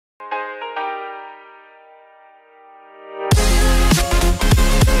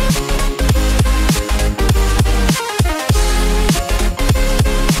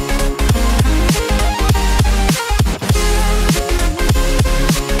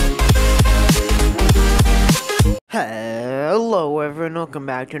Hello everyone, welcome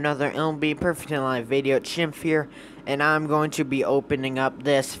back to another MLB Perfect in Live video. It's Chimp here, and I'm going to be opening up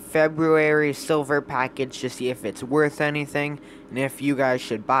this February silver package to see if it's worth anything, and if you guys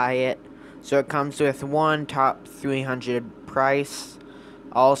should buy it. So it comes with one top 300 price,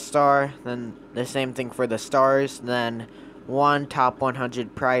 all-star, then the same thing for the stars, then one top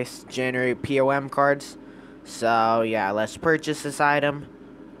 100 price January POM cards. So yeah, let's purchase this item.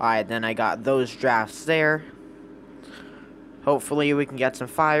 Alright, then I got those drafts there. Hopefully we can get some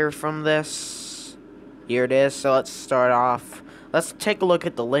fire from this. Here it is. So let's start off. Let's take a look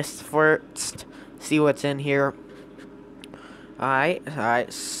at the list first. See what's in here.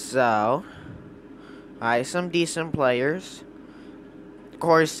 Alright, so some decent players. Of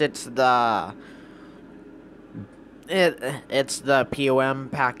course it's the POM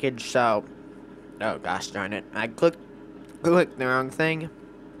package, so oh gosh darn it. I clicked the wrong thing.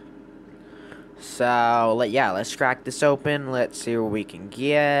 So, let's crack this open. Let's see what we can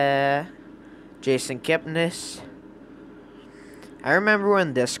get. Jason Kipnis. I remember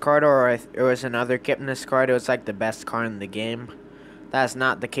when this card, or it was another Kipnis card, it was like the best card in the game. That's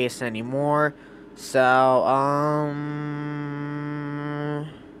not the case anymore. So,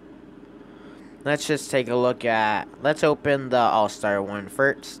 let's just take a look at, let's open the All-Star one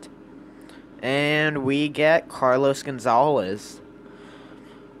first. And we get Carlos Gonzalez.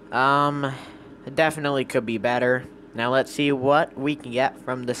 It definitely could be better. Now let's see what we can get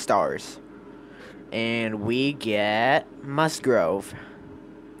from the stars. And we get Musgrove.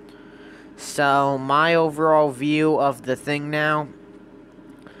 So my overall view of the thing now.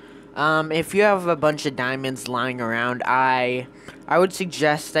 If you have a bunch of diamonds lying around, I would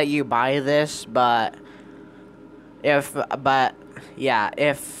suggest that you buy this, but I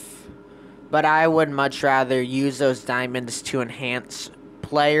would much rather use those diamonds to enhance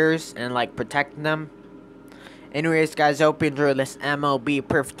players and protect them. Anyways guys, hope you enjoyed this MLB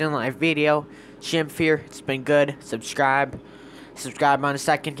Perfect in Live video. Chimp here, it's been good. Subscribe on a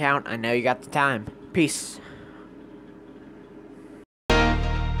second count. I know you got the time. Peace.